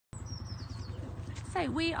So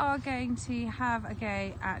we are going to have a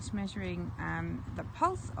go at measuring the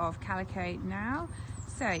pulse of Calico now.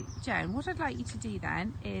 So Joan, what I'd like you to do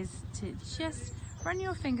then is to just run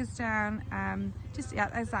your fingers down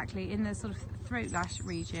exactly in the sort of throat lash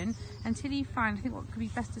region until you find, I think, what could be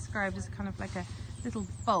best described as kind of like a little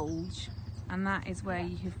bulge, and that is where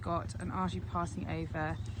you have got an artery passing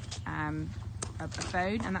over a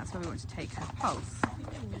bone, and that's where we want to take her pulse.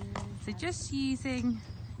 So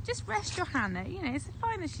just rest your hand there. You know, it's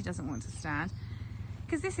fine that she doesn't want to stand,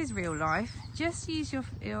 because this is real life. Just use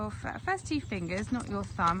your first two fingers, not your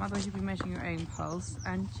thumb, otherwise you'll be measuring your own pulse,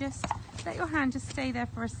 and just let your hand just stay there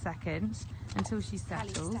for a second until she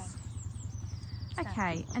settles.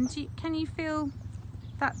 Okay, and can you feel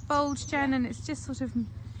that bulge, Jen? Yeah. And it's just sort of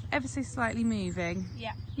ever so slightly moving.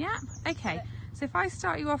 Yeah. Yeah? Okay. So if I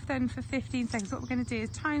start you off then for 15 seconds, what we're going to do is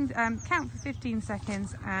count for 15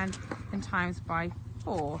 seconds and then times by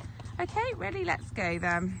 4. Okay, ready? Let's go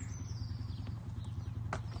then.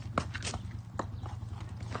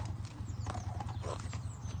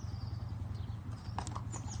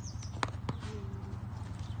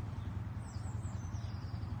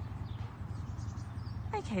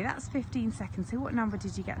 Okay, that's 15 seconds. So what number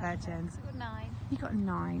did you get there, Jen? I got 9. You got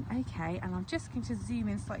 9. Okay, and I'm just going to zoom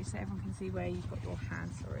in slightly so everyone can see where you've got your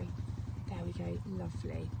hand. Sorry. There we go.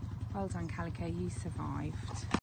 Lovely. Well done, Calico. You survived.